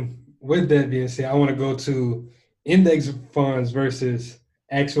 And with that being said, I want to go to index funds versus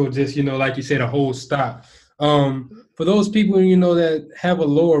actual, just, like you said, a whole stock. For those people, that have a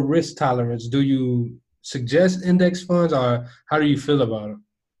lower risk tolerance, do you suggest index funds, or how do you feel about them?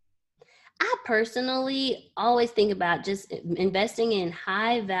 I personally always think about just investing in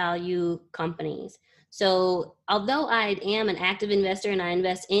high value companies. So although I am an active investor and I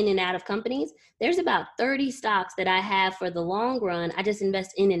invest in and out of companies, there's about 30 stocks that I have for the long run. I just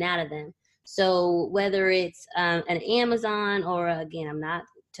invest in and out of them. So whether it's an Amazon, or again, I'm not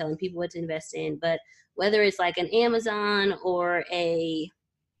telling people what to invest in, but whether it's like an Amazon or a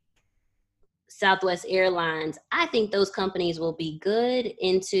Southwest Airlines, I think those companies will be good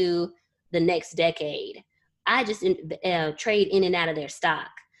into the next decade. I just trade in and out of their stock.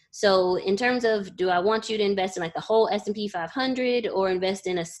 So in terms of, do I want you to invest in like the whole S&P 500 or invest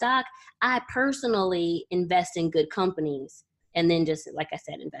in a stock? I personally invest in good companies, and then just, like I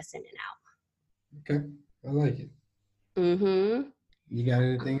said, invest in and out. Okay, I like it. Mm-hmm. You got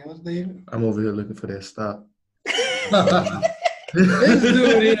anything else, David? I'm over here looking for that stock. Let's do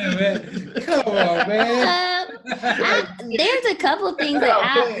it here, man. Come on, man. There's a couple of things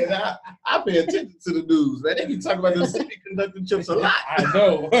that I pay attention to the news, man. They be talking about those semiconductor chips a lot. I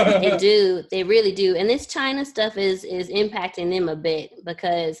know. They do. They really do. And this China stuff is impacting them a bit,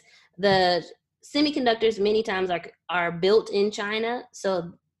 because the semiconductors many times are built in China.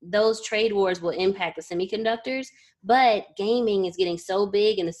 So those trade wars will impact the semiconductors. But gaming is getting so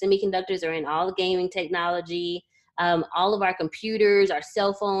big, and the semiconductors are in all the gaming technology. All of our computers, our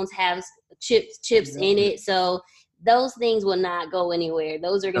cell phones have chips in it. So those things will not go anywhere.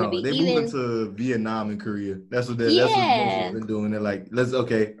 Those are going to be moving to Vietnam and Korea. That's what most of them been doing. They're like,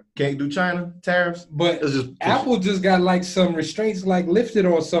 can't do China tariffs, but Apple just got like some restraints like lifted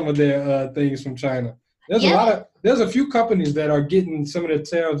on some of their things from China. There's a few companies that are getting some of their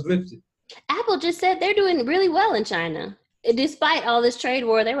tariffs lifted. Apple just said they're doing really well in China. Despite all this trade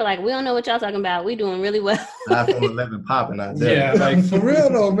war, they were like, we don't know what y'all talking about. We doing really well. iPhone 11 popping out there. Yeah, like for real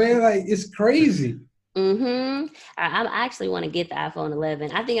though, man. Like, it's crazy. Mm-hmm. I actually want to get the iPhone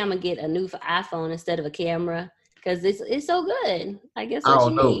 11. I think I'm going to get a new iPhone instead of a camera, because it's so good. I guess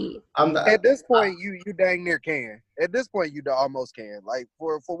what you need. At this point, you dang near can. At this point, you almost can. Like,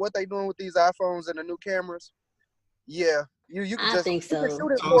 for what they doing with these iPhones and the new cameras, yeah. You can just think so.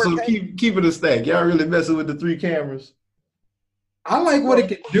 So keep it a stack. Y'all really messing with the 3 cameras? I like what it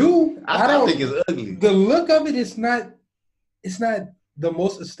can do. I don't think it's ugly. The look of it is not the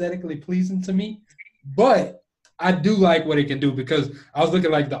most aesthetically pleasing to me, but I do like what it can do, because I was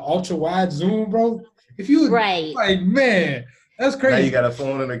looking like the ultra wide zoom, bro. If you like, man, that's crazy. Now you got a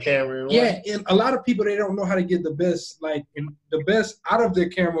phone and a camera. And a lot of people, they don't know how to get the best out of their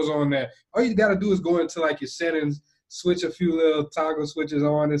cameras on that. All you got to do is go into like your settings, switch a few little toggle switches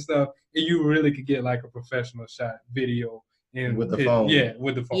on and stuff, and you really could get like a professional shot video. And with the phone. Yeah,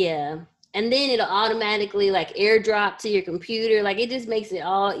 with the phone. Yeah. And then it'll automatically like airdrop to your computer. Like, it just makes it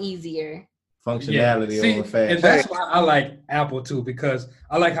all easier. Functionality over fast. And that's why I like Apple too, because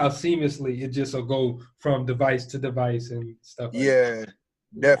I like how seamlessly it just will go from device to device and stuff like that.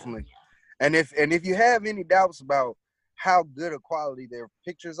 Definitely. And if you have any doubts about how good a quality their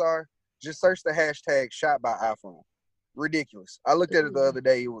pictures are, just search the hashtag shot by iPhone. Ridiculous. I looked at it the other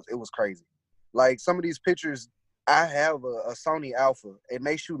day. It was crazy. Like, some of these pictures, I have a Sony Alpha, and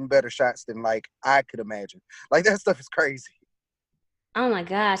they shooting better shots than like I could imagine. Like, that stuff is crazy. Oh my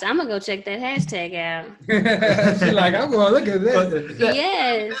gosh, I'm gonna go check that hashtag out. She's like, I'm gonna look at this.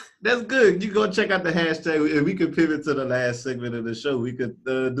 Yes, that's good. You go check out the hashtag. If we could pivot to the last segment of the show, we could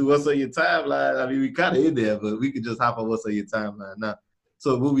do what's on your timeline. I mean, we kind of in there, but we could just hop on what's on your timeline now.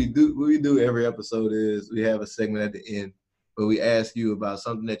 So what we do every episode is we have a segment at the end, but we ask you about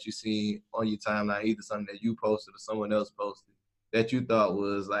something that you seen on your timeline, either something that you posted or someone else posted that you thought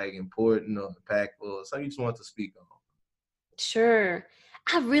was like important or impactful, or something you just want to speak on. Sure.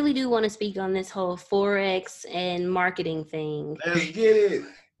 I really do want to speak on this whole Forex and marketing thing. Let's get it.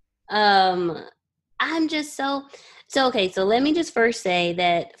 I'm just so okay. So let me just first say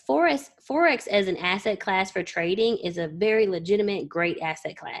that Forex as an asset class for trading is a very legitimate, great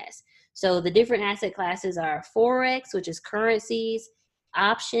asset class. So the different asset classes are Forex, which is currencies,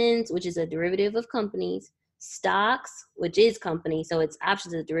 options, which is a derivative of companies, stocks, which is companies. So it's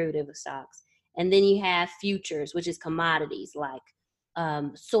options is a derivative of stocks. And then you have futures, which is commodities like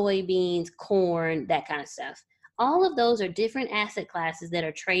soybeans, corn, that kind of stuff. All of those are different asset classes that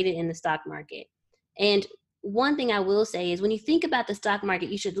are traded in the stock market. And one thing I will say is when you think about the stock market,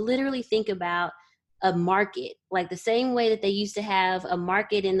 you should literally think about a market, like the same way that they used to have a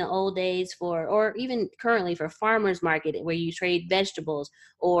market in the old days for, or even currently for farmers market where you trade vegetables,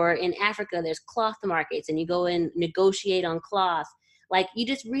 or in Africa there's cloth markets and you go and negotiate on cloth. Like you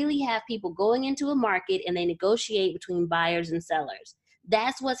just really have people going into a market and they negotiate between buyers and sellers.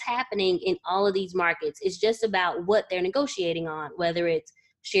 That's what's happening in all of these markets. It's just about what they're negotiating on, whether it's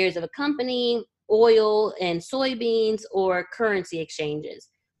shares of a company, oil and soybeans, or currency exchanges.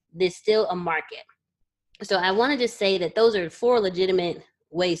 There's still a market. So I want to just say that those are 4 legitimate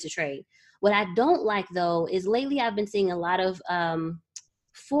ways to trade. What I don't like, though, is lately I've been seeing a lot of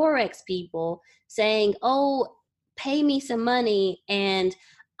Forex people saying, oh, pay me some money and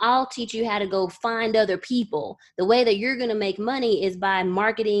I'll teach you how to go find other people. The way that you're going to make money is by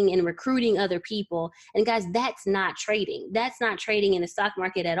marketing and recruiting other people. And guys, that's not trading. That's not trading in the stock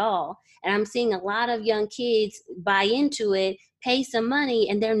market at all. And I'm seeing a lot of young kids buy into it, pay some money,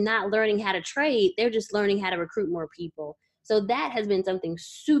 and they're not learning how to trade. They're just learning how to recruit more people. So that has been something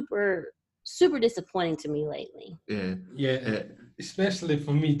super, super disappointing to me lately. Yeah. Especially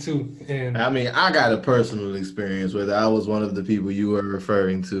for me too. And I mean, I got a personal experience with it. I was one of the people you were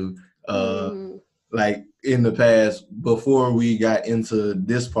referring to. Like in the past, before we got into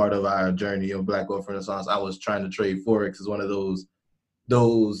this part of our journey of Black Wealth Renaissance, I was trying to trade Forex as one of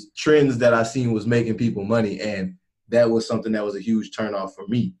those trends that I seen was making people money. And that was something that was a huge turnoff for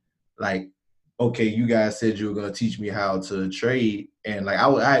me. Like, okay, you guys said you were going to teach me how to trade. And like,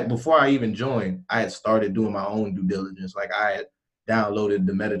 I before I even joined, I had started doing my own due diligence. Like I had downloaded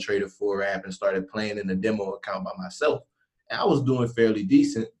the MetaTrader 4 app and started playing in the demo account by myself. And I was doing fairly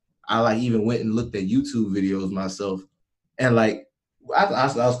decent. I like even went and looked at YouTube videos myself. And like, I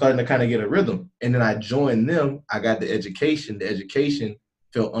was starting to kind of get a rhythm. And then I joined them. I got the education. The education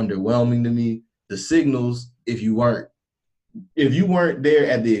felt underwhelming to me. The signals, if you weren't there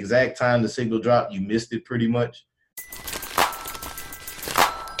at the exact time the signal dropped, you missed it pretty much.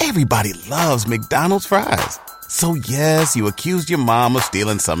 Everybody loves McDonald's fries. So yes, you accused your mom of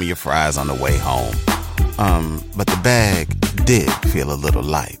stealing some of your fries on the way home. But the bag did feel a little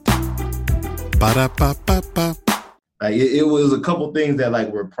light. Ba-da-ba-ba-ba. Like it was a couple things that like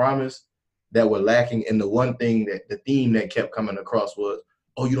were promised that were lacking, and the one thing that the theme that kept coming across was,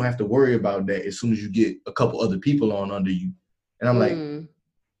 oh, you don't have to worry about that as soon as you get a couple other people on under you. And I'm like,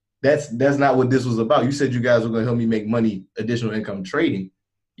 that's not what this was about. You said you guys were going to help me make money, additional income trading.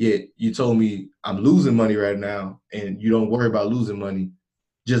 Yet you told me I'm losing money right now, and you don't worry about losing money.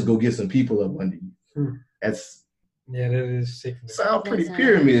 Just go get some people up under you. That is sick. Sound pretty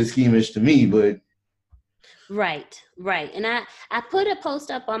pyramid schemish to me, but. Right. And I put a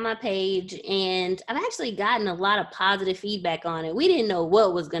post up on my page, and I've actually gotten a lot of positive feedback on it. We didn't know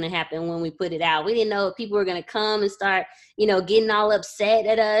what was going to happen when we put it out. We didn't know if people were going to come and start, getting all upset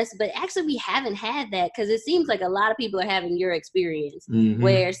at us. But actually, we haven't had that, because it seems like a lot of people are having your experience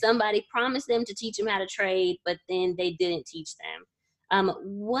where somebody promised them to teach them how to trade, but then they didn't teach them.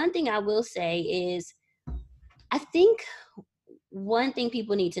 One thing I will say is, I think one thing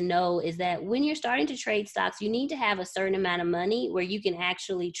people need to know is that when you're starting to trade stocks, you need to have a certain amount of money where you can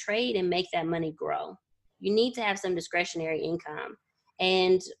actually trade and make that money grow. You need to have some discretionary income.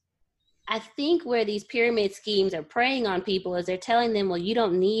 And I think where these pyramid schemes are preying on people is they're telling them, well, you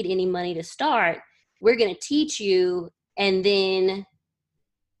don't need any money to start. We're going to teach you, and then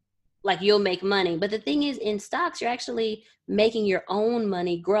like you'll make money. But the thing is, in stocks, you're actually making your own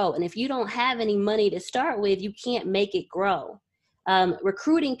money grow. And if you don't have any money to start with, you can't make it grow.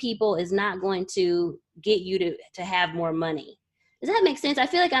 Recruiting people is not going to get you to have more money. Does that make sense? I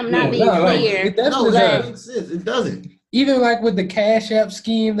feel like I'm not being clear. It makes sense. It doesn't. Even like with the Cash App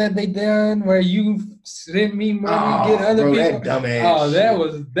scheme that they done, where you send me money, get other people. That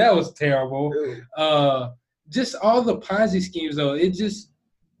dumbass that was terrible. Just all the Ponzi schemes, though. It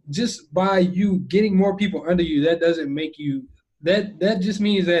just by you getting more people under you, that doesn't make you. That just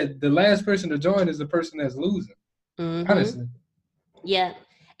means that the last person to join is the person that's losing. Honestly. Yeah.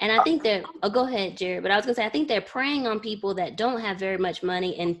 And I think go ahead, Jared, but I was going to say, I think they're preying on people that don't have very much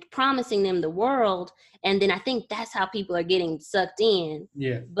money and promising them the world. And then I think that's how people are getting sucked in.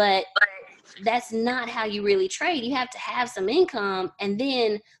 Yeah. But that's not how you really trade. You have to have some income and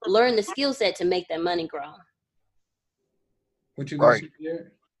then learn the skill set to make that money grow. What you going to say,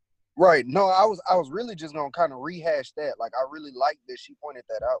 Jared? Right. No, I was really just going to kind of rehash that. Like, I really like that she pointed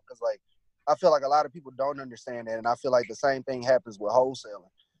that out, because like, I feel like a lot of people don't understand that. And I feel like the same thing happens with wholesaling.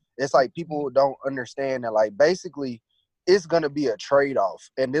 It's like people don't understand that, like, basically it's going to be a trade-off.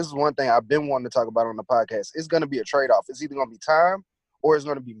 And this is one thing I've been wanting to talk about on the podcast. It's going to be a trade-off. It's either going to be time or it's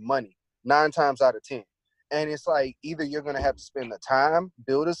going to be money, 9 times out of 10. And it's like, either you're going to have to spend the time,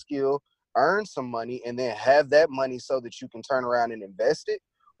 build a skill, earn some money and then have that money so that you can turn around and invest it,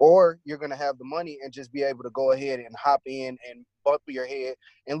 or you're going to have the money and just be able to go ahead and hop in and bump your head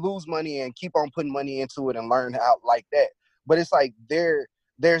and lose money and keep on putting money into it and learn out like that. But it's like there's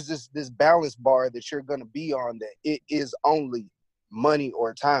this balance bar that you're going to be on, that it is only money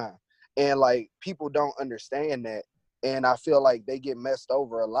or time. And like people don't understand that. And I feel like they get messed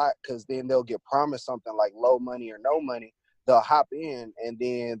over a lot, because then they'll get promised something like low money or no money. They'll hop in and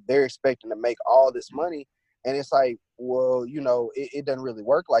then they're expecting to make all this money. And it's like, well, you know, it doesn't really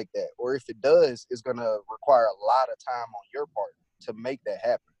work like that. Or if it does, it's going to require a lot of time on your part to make that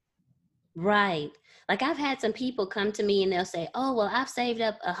happen. Right. Like I've had some people come to me and they'll say, oh, well, I've saved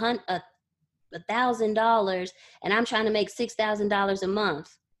up $1,000 and I'm trying to make $6,000 a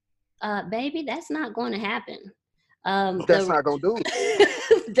month. Baby, that's not going to happen. That's not going to do it.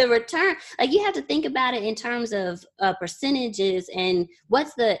 The return, like you have to think about it in terms of percentages and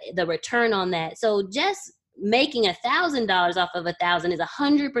what's the return on that. So just making $1,000 off of 1,000 is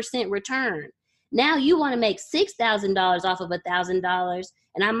 100% return. Now you want to make $6,000 off of $1,000,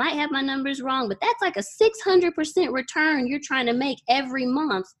 and I might have my numbers wrong, but that's like a 600% return you're trying to make every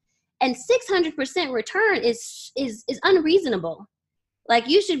month, and 600% return is unreasonable. Like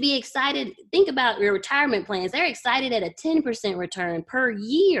you should be excited. Think about your retirement plans. They're excited at a 10% return per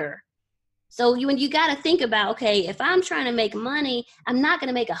year. So when you got to think about, okay, if I'm trying to make money, I'm not going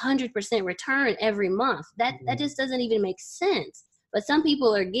to make 100% return every month. That just doesn't even make sense. But some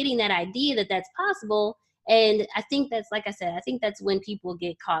people are getting that idea that that's possible. And I think that's, like I said, I think that's when people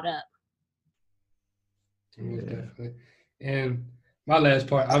get caught up. Yeah. Definitely. And my last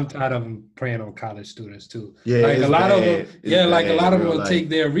part, I'm tired of them preying on college students too. Yeah, like a lot of them. Yeah, like a lot of them will life. take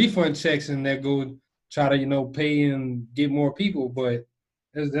their refund checks and they go try to, you know, pay and get more people. But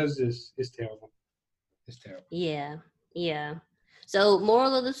that's just, it's terrible. It's terrible. Yeah. So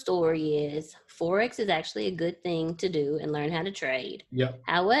moral of the story is Forex is actually a good thing to do and learn how to trade. Yep.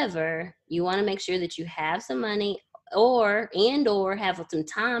 However, you want to make sure that you have some money or have some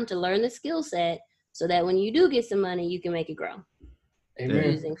time to learn the skill set so that when you do get some money, you can make it grow.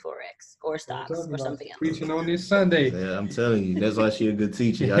 Amen. Using Forex or stocks or something else. Preaching on this Sunday. Yeah, I'm telling you, that's why she's a good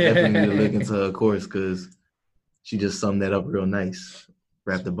teacher. I definitely need to look into her course, because she just summed that up real nice.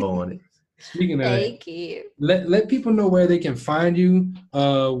 Wrapped the bow on it. Speaking of Thank you. Let people know where they can find you,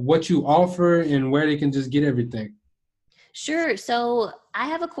 what you offer, and where they can just get everything. Sure. So I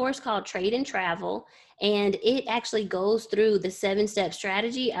have a course called Trade and Travel, and it actually goes through the 7-step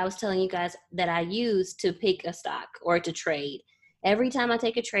strategy I was telling you guys that I use to pick a stock or to trade. Every time I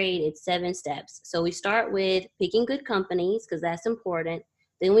take a trade, it's 7 steps. So we start with picking good companies, because that's important.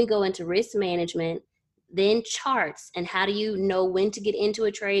 Then we go into risk management, then charts, and how do you know when to get into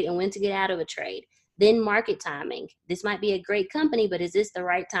a trade and when to get out of a trade. Then market timing. This might be a great company, but is this the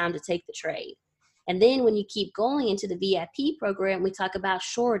right time to take the trade? And then when you keep going into the VIP program, we talk about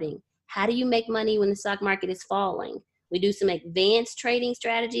shorting. How do you make money when the stock market is falling? We do some advanced trading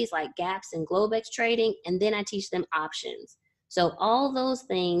strategies like gaps and Globex trading, and then I teach them options. So all those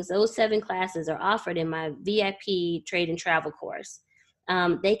things, those 7 classes are offered in my VIP Trade and Travel course.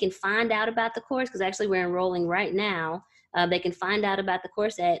 They can find out about the course, because actually we're enrolling right now. They can find out about the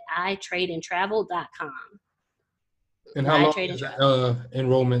course at itradeandtravel.com. And how long is that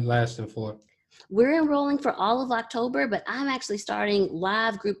enrollment lasting for? We're enrolling for all of October, but I'm actually starting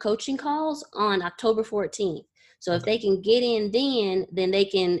live group coaching calls on October 14th. So if they can get in then they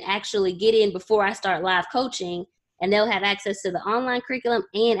can actually get in before I start live coaching, and they'll have access to the online curriculum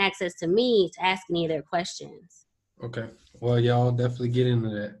and access to me to ask any of their questions. Okay. Well, y'all definitely get into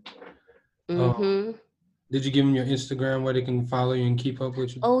that. Mm-hmm. Did you give them your Instagram where they can follow you and keep up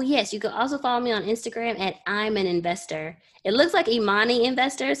with you? Oh, yes. You can also follow me on Instagram at I'm an Investor. It looks like Imani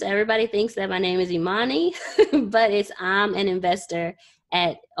Investor, so everybody thinks that my name is Imani, but it's I'm an Investor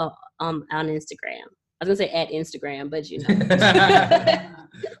at on Instagram. I was going to say at Instagram, but you know.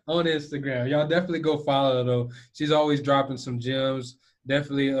 On Instagram. Y'all definitely go follow her, though. She's always dropping some gems,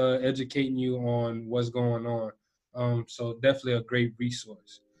 definitely educating you on what's going on. So definitely a great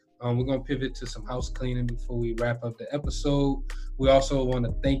resource. We're going to pivot to some house cleaning before we wrap up the episode. We also want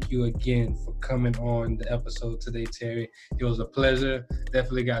to thank you again for coming on the episode today, Teri. It was a pleasure.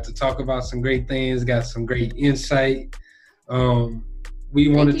 Definitely got to talk about some great things, got some great insight. We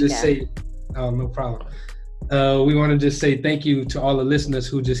want to just say, no problem. We want to just say thank you to all the listeners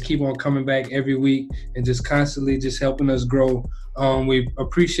who just keep on coming back every week and just constantly just helping us grow. We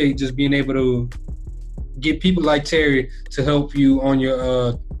appreciate just being able to get people like Teri to help you on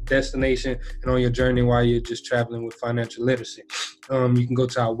your destination and on your journey while you're just traveling with financial literacy. You can go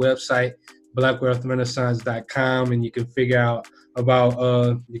to our website, blackwealthrenaissance.com, and you can figure out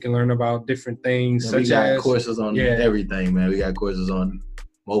about you can learn about different things. We got courses on everything, man. We got courses on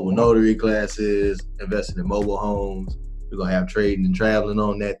mobile notary classes, investing in mobile homes. We're going to have trading and traveling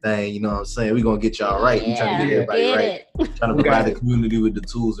on that thing. You know what I'm saying? We're going to get y'all right. We're trying to get everybody right. Trying to provide the community with the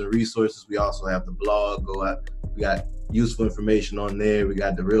tools and resources. We also have the blog go out. We got useful information on there. We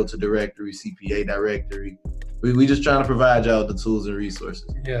got the Realtor directory, CPA directory. We just trying to provide y'all the tools and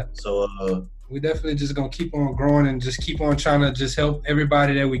resources. Yeah. So we definitely just going to keep on growing and just keep on trying to just help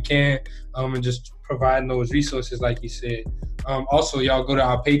everybody that we can and just providing those resources like you said. Also, y'all go to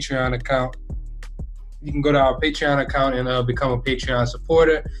our Patreon account. You can go to our Patreon account and become a Patreon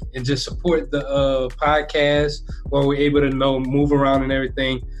supporter and just support the podcast while we're able to move around and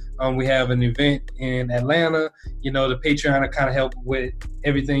everything. We have an event in Atlanta. You know, the Patreon will kind of help with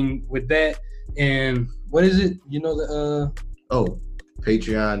everything with that. And what is it? You know,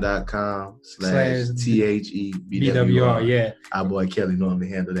 patreon.com/THEBWR. Yeah. Our boy Kelly normally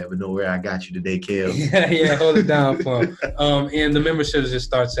handle that, but don't worry, I got you today, Kel. yeah, hold it down for him. And the membership just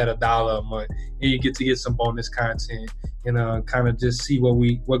starts at $1 a month, and you get to get some bonus content and kind of just see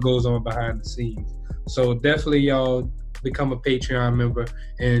what goes on behind the scenes. So definitely, y'all become a Patreon member,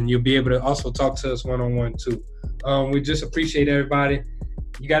 and you'll be able to also talk to us one-on-one too. We just appreciate everybody.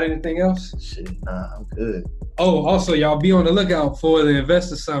 You got anything else? Shit, nah, I'm good. Oh, also, y'all be on the lookout for the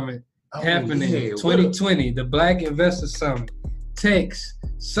Investor Summit happening 2020, the Black Investor Summit. Text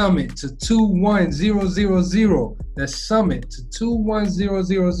Summit to 21000. That's Summit to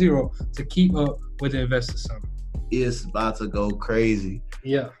 21000 to keep up with the Investor Summit. It's about to go crazy.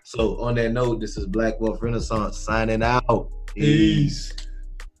 Yeah. So on that note, this is Black Wealth Renaissance signing out. Peace.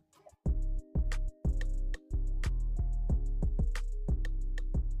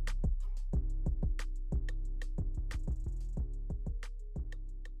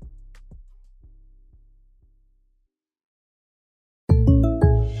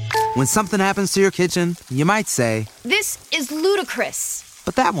 When something happens to your kitchen, you might say, "This is ludicrous."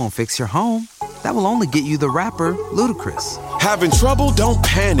 But that won't fix your home. That will only get you the rapper, Ludacris. Having trouble? Don't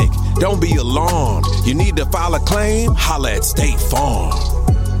panic. Don't be alarmed. You need to file a claim? Holla at State Farm.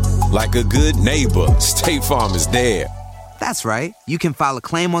 Like a good neighbor, State Farm is there. That's right. You can file a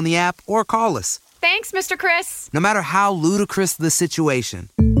claim on the app or call us. Thanks, Mr. Chris. No matter how ludicrous the situation,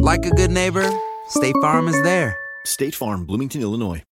 like a good neighbor, State Farm is there. State Farm, Bloomington, Illinois.